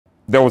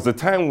There was a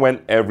time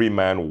when every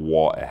man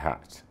wore a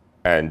hat,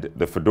 and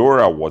the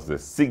fedora was the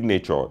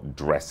signature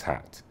dress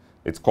hat.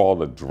 It's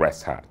called a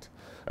dress hat.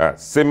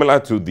 Similar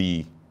to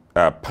the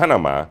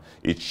Panama,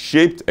 it's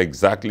shaped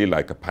exactly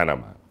like a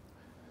Panama.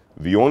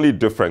 The only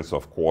difference,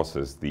 of course,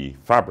 is the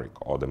fabric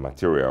or the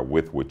material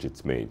with which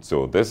it's made.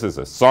 So this is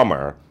a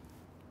summer,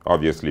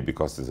 obviously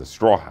because it's a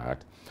straw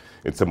hat.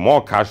 It's a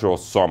more casual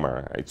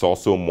summer. It's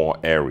also more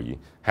airy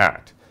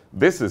hat.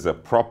 This is a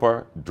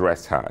proper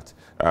dress hat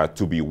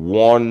to be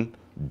worn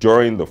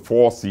during the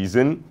fall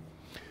season.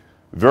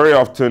 Very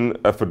often,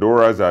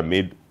 fedoras are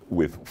made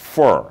with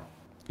fur.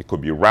 It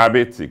could be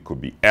rabbit, it could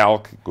be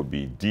elk, it could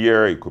be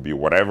deer, it could be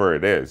whatever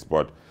it is.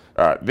 But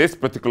this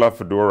particular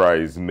fedora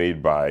is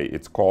made by,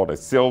 it's called a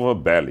silver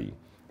belly.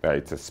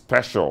 It's a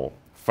special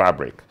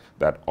fabric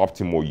that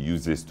Optimo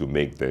uses to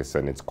make this,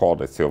 and it's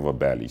called a silver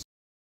belly.